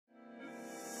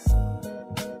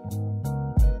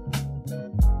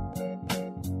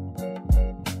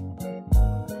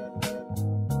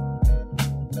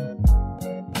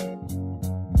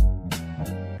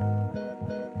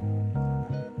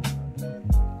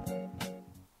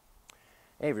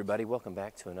Hey everybody, welcome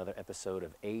back to another episode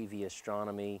of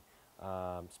A.V.Astronomy.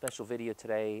 Special video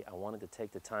today. I wanted to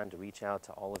take the time to reach out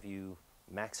to all of you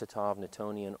Maksutov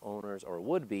Newtonian owners, or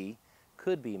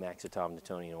could be Maksutov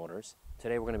Newtonian owners.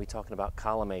 Today we're going to be talking about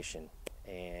collimation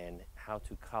and how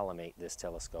to collimate this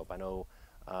telescope. I know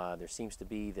there seems to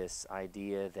be this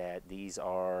idea that these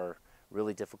are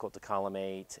really difficult to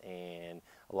collimate, and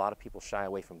a lot of people shy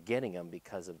away from getting them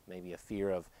because of maybe a fear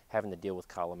of having to deal with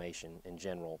collimation in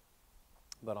general,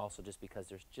 but also just because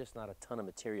there's just not a ton of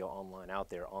material online out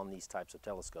there on these types of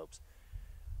telescopes,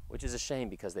 which is a shame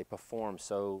because they perform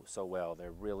so well.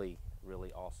 They're really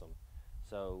awesome.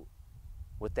 So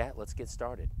with that, let's get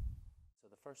started. So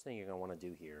the first thing you're going to want to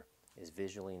do here is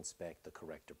visually inspect the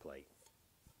corrector plate.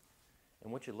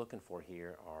 And what you're looking for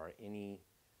here are any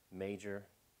major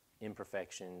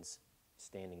imperfections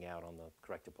standing out on the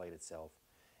corrector plate itself,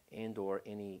 and or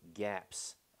any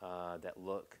gaps that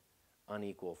look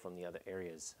unequal from the other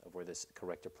areas of where this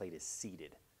corrector plate is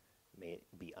seated. May it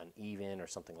be uneven or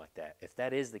something like that. If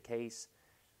that is the case,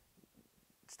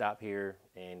 stop here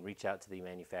and reach out to the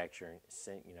manufacturer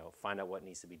and find out what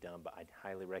needs to be done. But I'd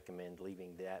highly recommend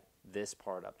leaving this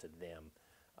part up to them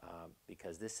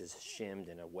because this is shimmed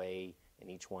in a way, and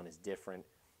each one is different.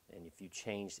 And if you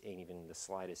change even the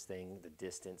slightest thing, the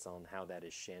distance on how that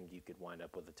is shimmed, you could wind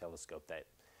up with a telescope that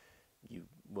you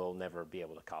will never be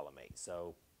able to collimate.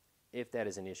 So if that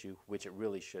is an issue, which it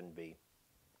really shouldn't be,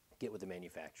 get with the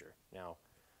manufacturer. Now,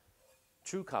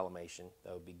 true collimation,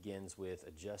 though, begins with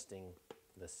adjusting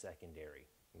the secondary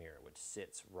mirror, which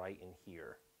sits right in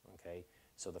here, okay?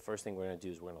 So the first thing we're going to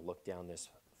do is we're going to look down this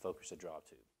focuser draw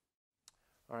tube.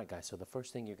 All right, guys, so the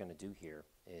first thing you're going to do here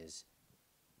is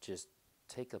just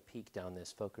take a peek down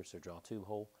this focuser draw tube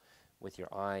hole with your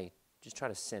eye. Just try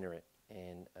to center it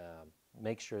and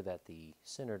make sure that the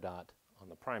center dot on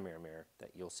the primary mirror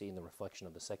that you'll see in the reflection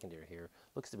of the secondary here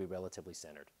looks to be relatively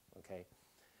centered, okay?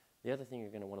 The other thing you're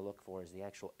going to want to look for is the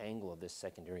actual angle of this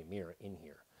secondary mirror in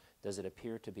here. Does it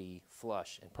appear to be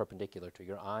flush and perpendicular to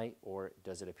your eye, or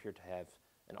does it appear to have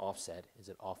an offset? Is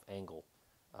it off angle,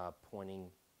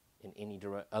 pointing in any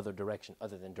other direction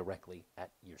other than directly at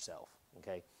yourself,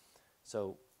 okay?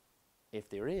 So if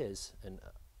there is an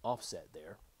offset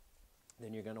there,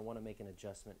 then you're going to want to make an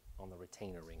adjustment on the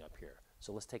retainer ring up here.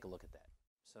 So let's take a look at that.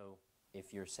 So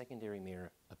if your secondary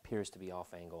mirror appears to be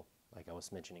off angle, like I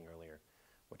was mentioning earlier,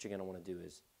 what you're going to want to do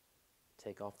is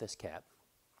take off this cap,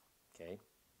 okay?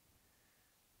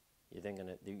 You're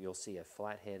then you'll see a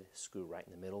flathead screw right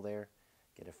in the middle there.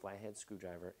 Get a flathead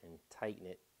screwdriver and tighten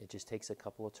it. It just takes a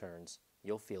couple of turns.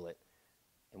 You'll feel it.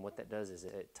 And what that does is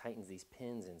it tightens these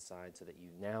pins inside so that you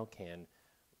now can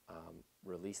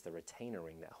release the retainer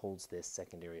ring that holds this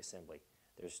secondary assembly.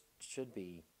 There should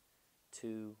be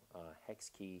two hex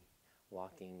key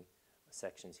locking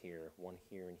sections here, one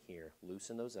here and here.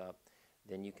 Loosen those up.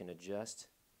 Then you can adjust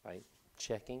by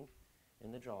checking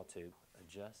in the draw tube,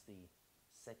 adjust the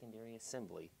secondary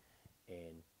assembly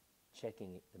and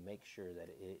checking to make sure that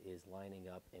it is lining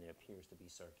up and it appears to be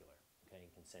circular, okay,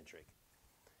 and concentric.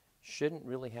 Shouldn't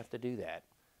really have to do that.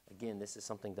 Again, this is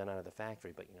something done out of the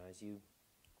factory, but if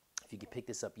you could pick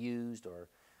this up used, or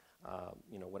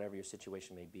whatever your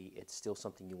situation may be, it's still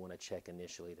something you want to check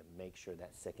initially to make sure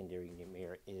that secondary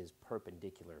mirror is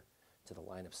perpendicular to the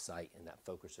line of sight in that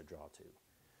focuser draw tube.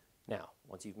 Now,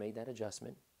 once you've made that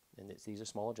adjustment, and these are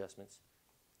small adjustments,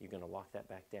 you're going to lock that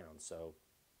back down. So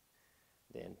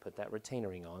then put that retainer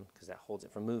ring on, because that holds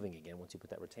it from moving again. Once you put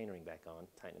that retainer ring back on,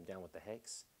 tighten them down with the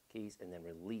hex keys, and then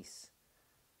release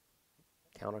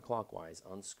counterclockwise.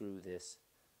 Unscrew this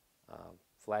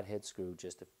flathead screw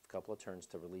just a couple of turns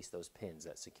to release those pins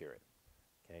that secure it,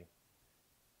 okay?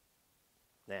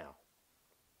 Now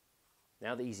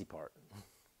the easy part.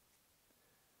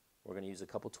 We're going to use a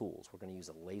couple tools. We're going to use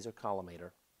a laser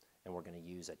collimator, and we're going to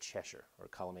use a Cheshire, or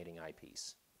collimating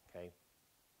eyepiece, okay?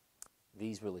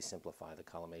 These really simplify the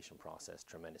collimation process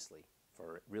tremendously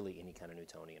for really any kind of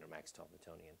Newtonian or Maksutov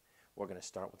Newtonian. We're going to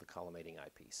start with the collimating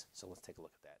eyepiece. So let's take a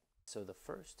look at that. So the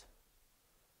first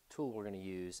tool we're going to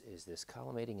use is this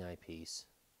collimating eyepiece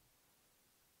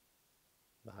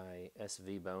by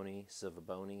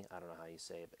A.V.Astronomy. I don't know how you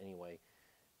say it, but anyway,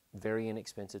 very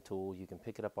inexpensive tool. You can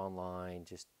pick it up online.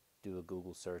 Just do a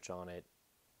Google search on it.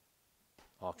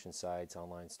 Auction sites,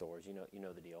 online stores, you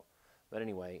know the deal. But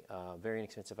anyway, very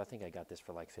inexpensive. I think I got this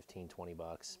for like 15, 20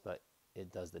 bucks, but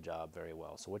it does the job very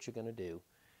well. So what you're going to do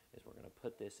is we're going to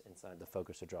put this inside the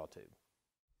focuser draw tube.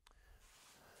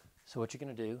 So what you're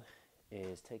going to do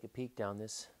is take a peek down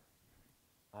this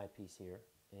eyepiece here,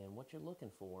 and what you're looking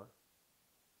for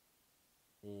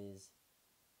is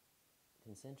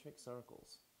concentric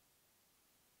circles.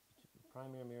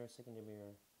 primary mirror, secondary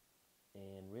mirror,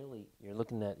 and really you're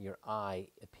looking at your eye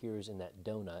appears in that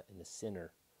donut in the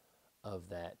center of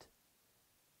that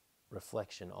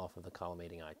reflection off of the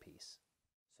collimating eyepiece.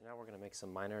 So now we're going to make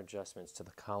some minor adjustments to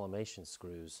the collimation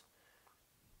screws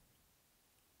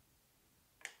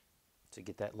to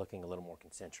get that looking a little more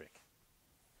concentric.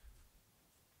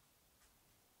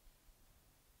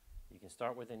 You can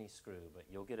start with any screw, but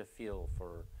you'll get a feel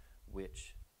for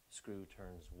which screw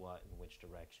turns what in which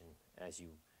direction as you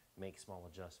make small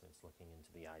adjustments looking into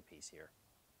the eyepiece here.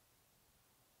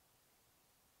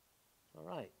 All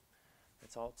right,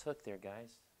 that's all it took there,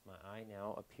 guys. My eye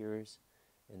now appears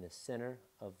in the center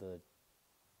of the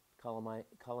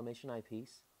collimation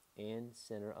eyepiece and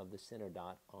center of the center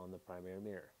dot on the primary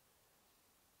mirror,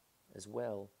 as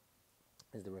well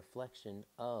as the reflection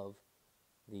of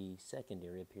the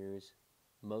secondary appears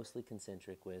mostly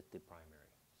concentric with the primary.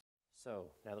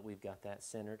 So now that we've got that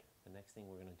centered, the next thing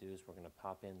we're going to do is we're going to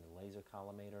pop in the laser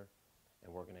collimator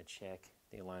and we're going to check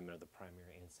the alignment of the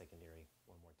primary and secondary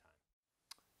one more time.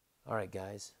 All right,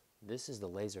 guys, this is the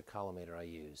laser collimator I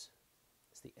use.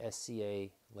 It's the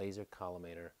SCA laser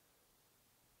collimator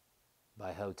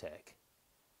by Hotech.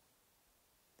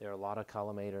 There are a lot of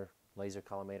laser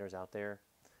collimators out there.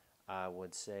 I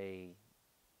would say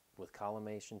with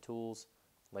collimation tools,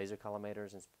 laser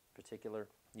collimators in particular,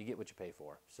 you get what you pay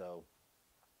for. So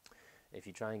if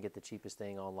you try and get the cheapest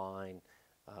thing online,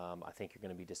 I think you're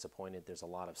going to be disappointed. There's a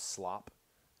lot of slop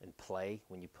and play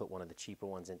when you put one of the cheaper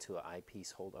ones into an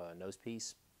eyepiece, nose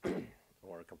piece,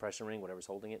 or a compression ring, whatever's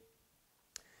holding it.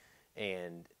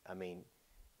 And I mean,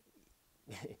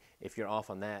 if you're off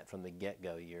on that from the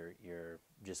get-go, you're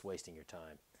just wasting your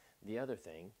time. The other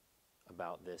thing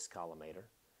about this collimator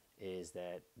is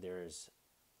that there's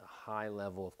a high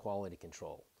level of quality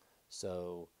control.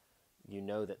 So you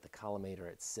know that the collimator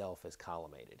itself is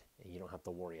collimated, and you don't have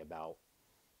to worry about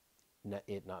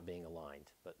it not being aligned.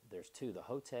 But there's two, the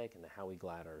Hotech and the Howie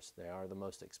Gladders. They are the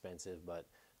most expensive, but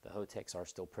the Hotechs are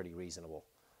still pretty reasonable.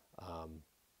 I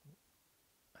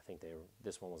think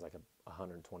this one was like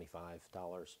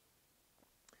 $125.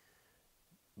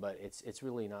 But it's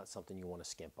really not something you want to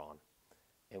skimp on.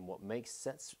 And what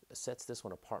sets this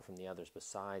one apart from the others,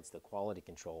 besides the quality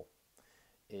control,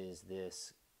 is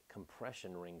this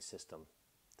compression ring system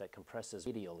that compresses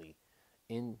radially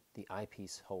in the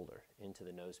eyepiece holder into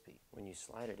the nose piece. When you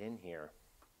slide it in here,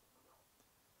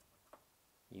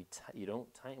 you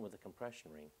don't tighten with a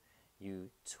compression ring.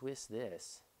 You twist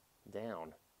this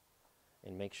down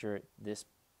and make sure this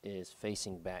is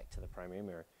facing back to the primary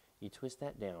mirror. You twist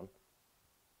that down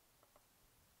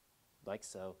like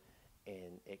so,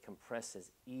 and it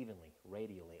compresses evenly,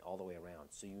 radially, all the way around.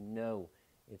 So you know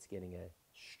it's getting a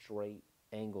straight,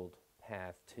 angled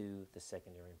path to the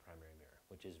secondary and primary mirror,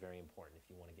 which is very important if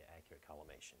you want to get accurate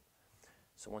collimation.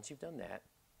 So once you've done that,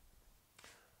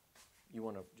 you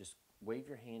want to just wave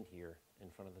your hand here in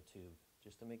front of the tube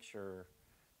just to make sure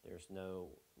there's no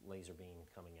laser beam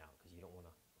coming out, because you don't want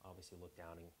to obviously look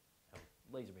down and have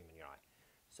a laser beam in your eye.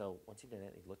 So once you've done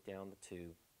that, you look down the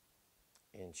tube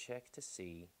and check to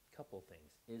see a couple of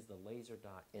things. Is the laser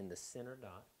dot in the center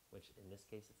dot, which in this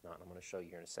case it's not, and I'm going to show you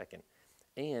here in a second.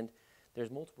 And there's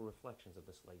multiple reflections of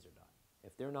this laser dot.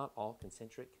 If they're not all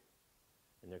concentric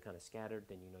and they're kind of scattered,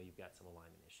 then you know you've got some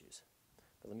alignment issues.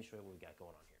 But let me show you what we've got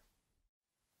going on here.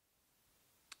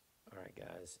 All right,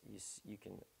 guys, you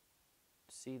can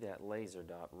see that laser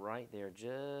dot right there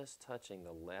just touching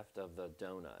the left of the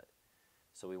donut.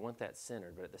 So we want that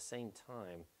centered, but at the same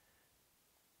time,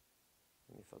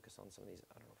 let me focus on some of these.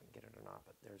 I don't know if I can get it or not,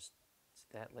 but there's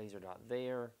that laser dot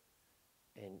there,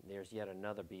 and there's yet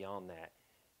another beyond that.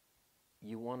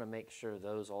 You want to make sure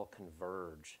those all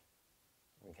converge,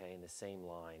 okay, in the same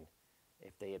line.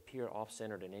 If they appear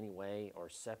off-centered in any way or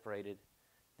separated,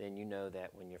 then you know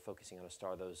that when you're focusing on a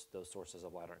star, those sources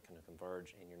of light aren't going to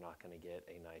converge, and you're not going to get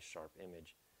a nice sharp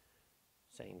image.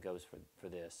 Same goes for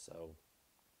this. So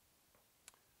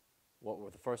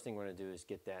the first thing we're going to do is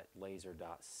get that laser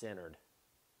dot centered,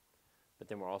 but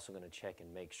then we're also going to check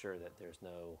and make sure that there's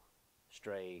no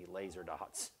stray laser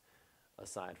dots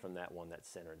aside from that one that's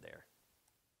centered there.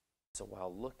 So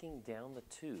while looking down the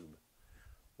tube,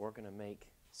 we're going to make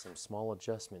some small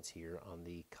adjustments here on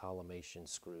the collimation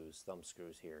screws, thumb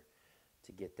screws here,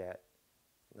 to get that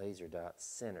laser dot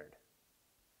centered.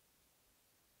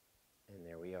 And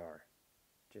there we are.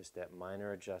 Just that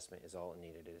minor adjustment is all it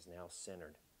needed. It is now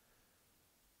centered.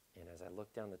 And as I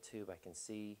look down the tube, I can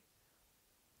see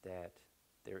that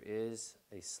there is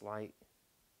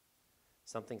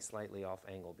something slightly off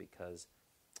angle, because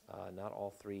not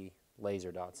all three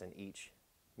laser dots in each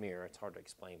mirror, it's hard to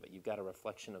explain, but you've got a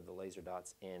reflection of the laser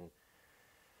dots in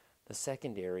the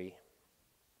secondary,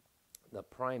 the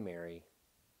primary,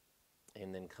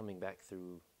 and then coming back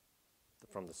through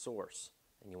from the source.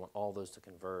 And you want all those to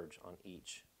converge on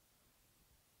each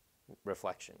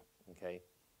reflection, okay?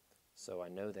 So I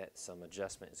know that some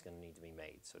adjustment is going to need to be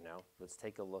made. So now let's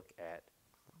take a look at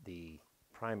the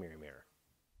primary mirror.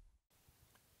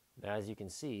 Now, as you can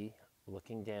see,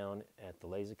 looking down at the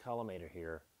laser collimator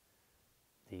here,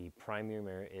 the primary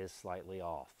mirror is slightly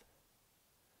off.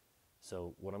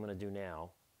 So what I'm going to do now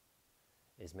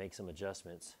is make some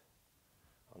adjustments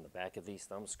on the back of these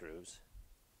thumb screws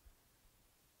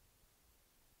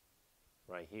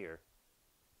right here.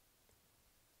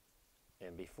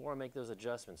 And before I make those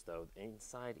adjustments though,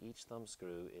 inside each thumb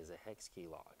screw is a hex key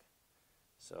lock.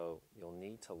 So you'll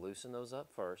need to loosen those up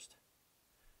first.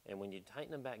 And when you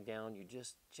tighten them back down, you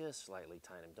just slightly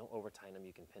tighten them. Don't over tighten them.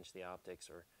 You can pinch the optics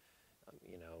or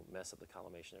mess up the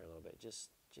collimation there a little bit.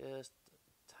 Just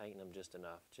tighten them just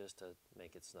enough, just to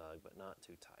make it snug, but not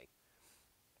too tight.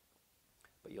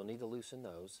 But you'll need to loosen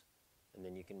those, and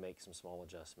then you can make some small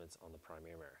adjustments on the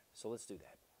primary mirror. So let's do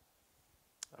that.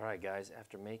 All right, guys,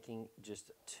 after making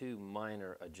just 2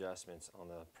 minor adjustments on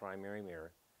the primary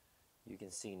mirror, you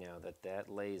can see now that that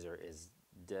laser is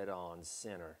dead on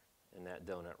center in that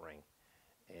donut ring.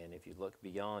 And if you look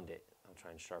beyond it, I'll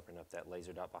try and sharpen up that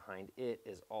laser dot behind it,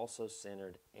 is also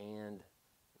centered, and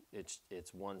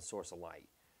it's one source of light.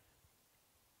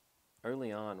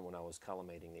 Early on when I was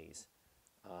collimating these,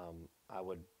 I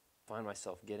would find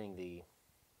myself getting the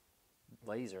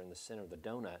laser in the center of the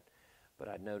donut, but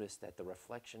I'd noticed that the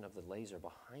reflection of the laser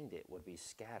behind it would be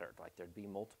scattered, like there'd be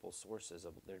multiple sources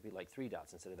there'd be like 3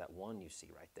 dots instead of that one you see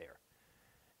right there.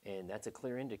 And that's a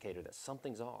clear indicator that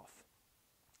something's off.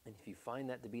 And if you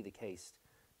find that to be the case,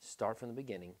 start from the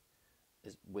beginning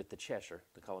with the Cheshire,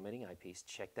 the collimating eyepiece,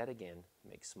 check that again,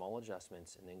 make small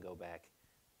adjustments, and then go back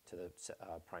to the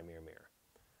primary mirror.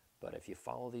 But if you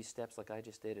follow these steps like I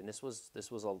just did, and this was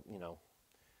a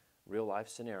real life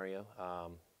scenario.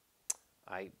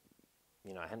 I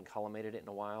hadn't collimated it in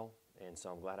a while, and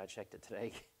so I'm glad I checked it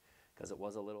today because it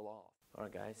was a little off. All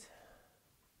right, guys.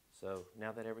 So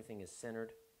now that everything is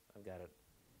centered, I've got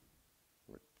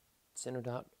a center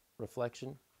dot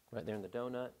reflection right there in the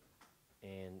donut,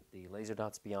 and the laser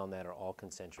dots beyond that are all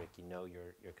concentric. You know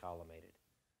you're collimated.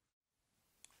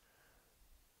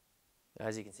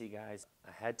 As you can see, guys,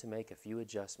 I had to make a few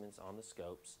adjustments on the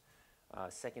scopes,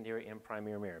 secondary and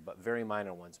primary mirror, but very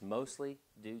minor ones, mostly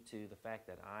due to the fact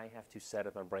that I have to set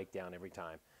up and break down every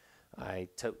time. I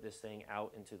tote this thing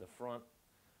out into the front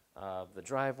of the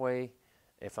driveway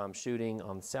if I'm shooting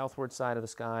on the southward side of the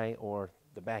sky or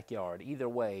the backyard. Either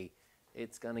way,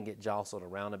 it's going to get jostled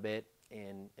around a bit,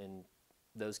 and in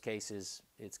those cases,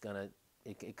 it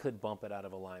could bump it out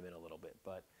of alignment a little bit.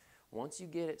 But once you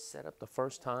get it set up the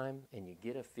first time and you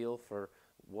get a feel for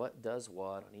what does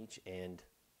what on each end,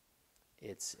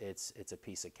 it's a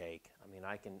piece of cake. I mean,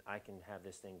 I can have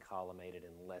this thing collimated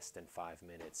in less than 5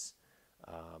 minutes,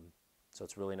 so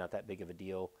it's really not that big of a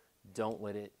deal. Don't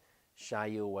let it shy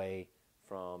you away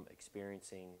from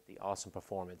experiencing the awesome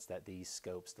performance that these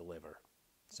scopes deliver.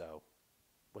 So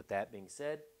with that being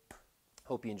said,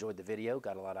 hope you enjoyed the video,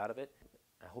 got a lot out of it.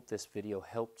 I hope this video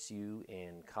helps you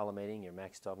in collimating your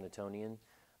Maksutov Newtonian.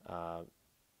 I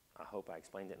hope I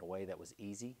explained it in a way that was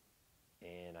easy,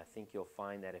 and I think you'll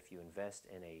find that if you invest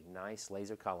in a nice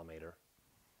laser collimator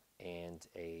and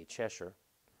a Cheshire,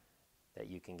 that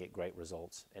you can get great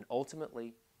results. And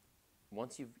ultimately,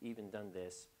 once you've even done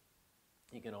this,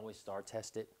 you can always star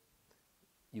test it.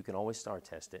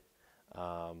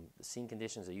 The scene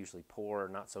conditions are usually poor,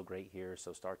 not so great here,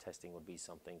 so star testing would be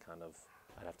something kind of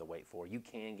I'd have to wait for. You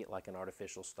can get like an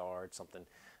artificial star, it's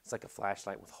like a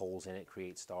flashlight with holes in it,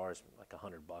 creates stars, like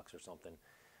 $100 or something.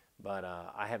 But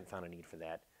I haven't found a need for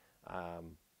that.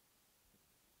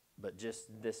 But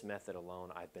just this method alone,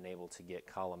 I've been able to get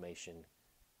collimation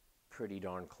pretty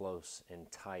darn close and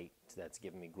tight. That's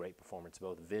given me great performance,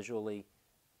 both visually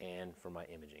and for my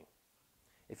imaging.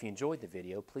 If you enjoyed the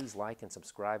video, please like and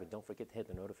subscribe, and don't forget to hit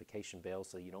the notification bell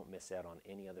so you don't miss out on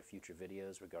any other future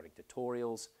videos regarding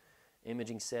tutorials,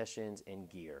 imaging sessions, and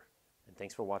gear. And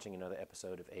thanks for watching another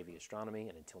episode of A.V.Astronomy,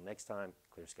 and until next time,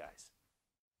 clear skies.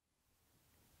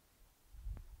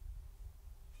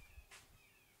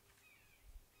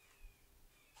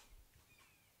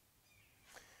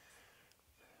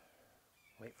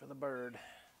 Wait for the bird.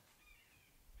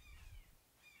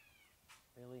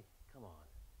 Really? Come on.